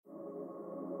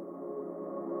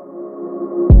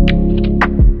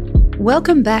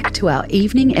Welcome back to our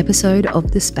evening episode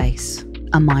of The Space,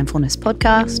 a mindfulness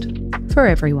podcast for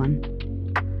everyone.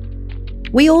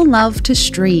 We all love to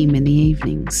stream in the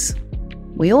evenings.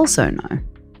 We also know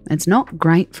it's not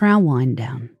great for our wind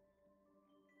down.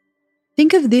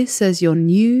 Think of this as your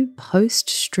new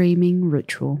post-streaming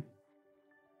ritual.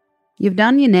 You've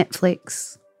done your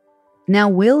Netflix. Now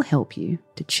we'll help you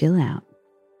to chill out.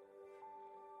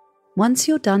 Once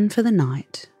you're done for the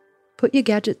night, put your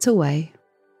gadgets away,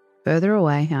 further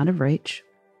away out of reach.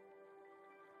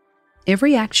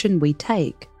 Every action we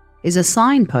take is a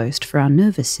signpost for our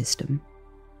nervous system.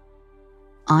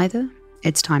 Either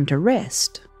it's time to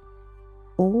rest,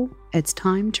 or it's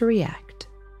time to react.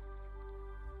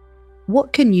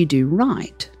 What can you do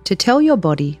right to tell your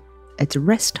body it's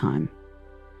rest time?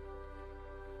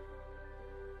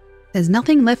 There's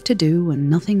nothing left to do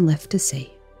and nothing left to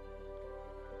see.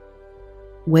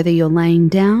 Whether you're laying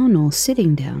down or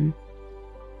sitting down,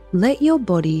 let your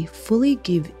body fully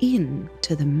give in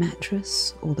to the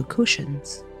mattress or the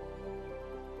cushions.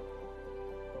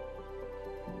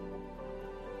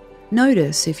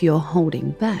 Notice if you're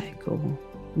holding back or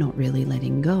not really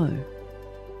letting go.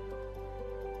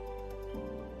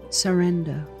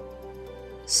 Surrender,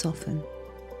 soften,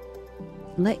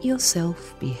 let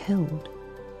yourself be held.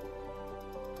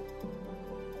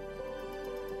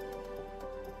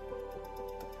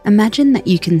 Imagine that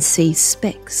you can see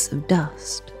specks of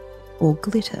dust, or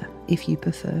glitter if you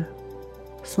prefer,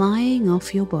 flying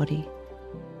off your body,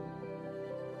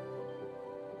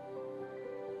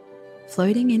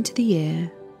 floating into the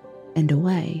air and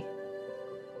away.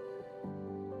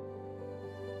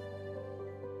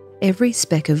 Every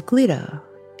speck of glitter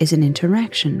is an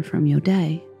interaction from your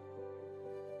day,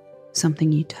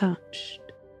 something you touched,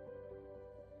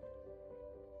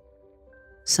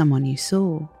 someone you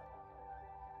saw,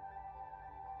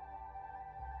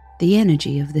 the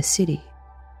energy of the city,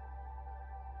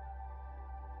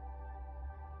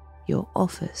 your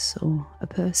office or a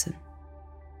person.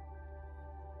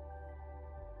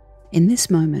 In this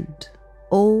moment,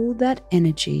 all that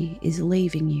energy is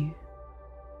leaving you.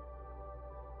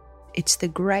 It's the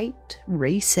great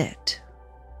reset.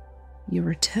 You're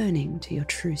returning to your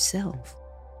true self.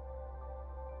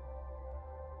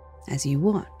 As you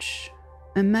watch,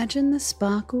 imagine the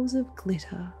sparkles of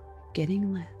glitter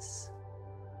getting less.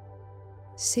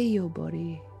 See your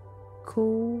body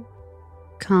cool,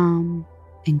 calm,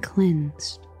 and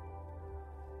cleansed.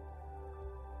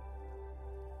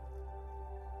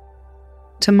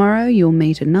 Tomorrow you'll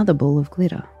meet another ball of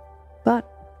glitter,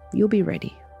 but you'll be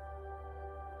ready.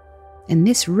 And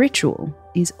this ritual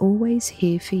is always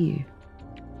here for you.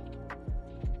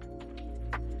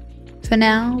 For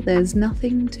now, there's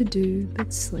nothing to do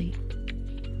but sleep.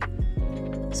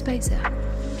 Space out.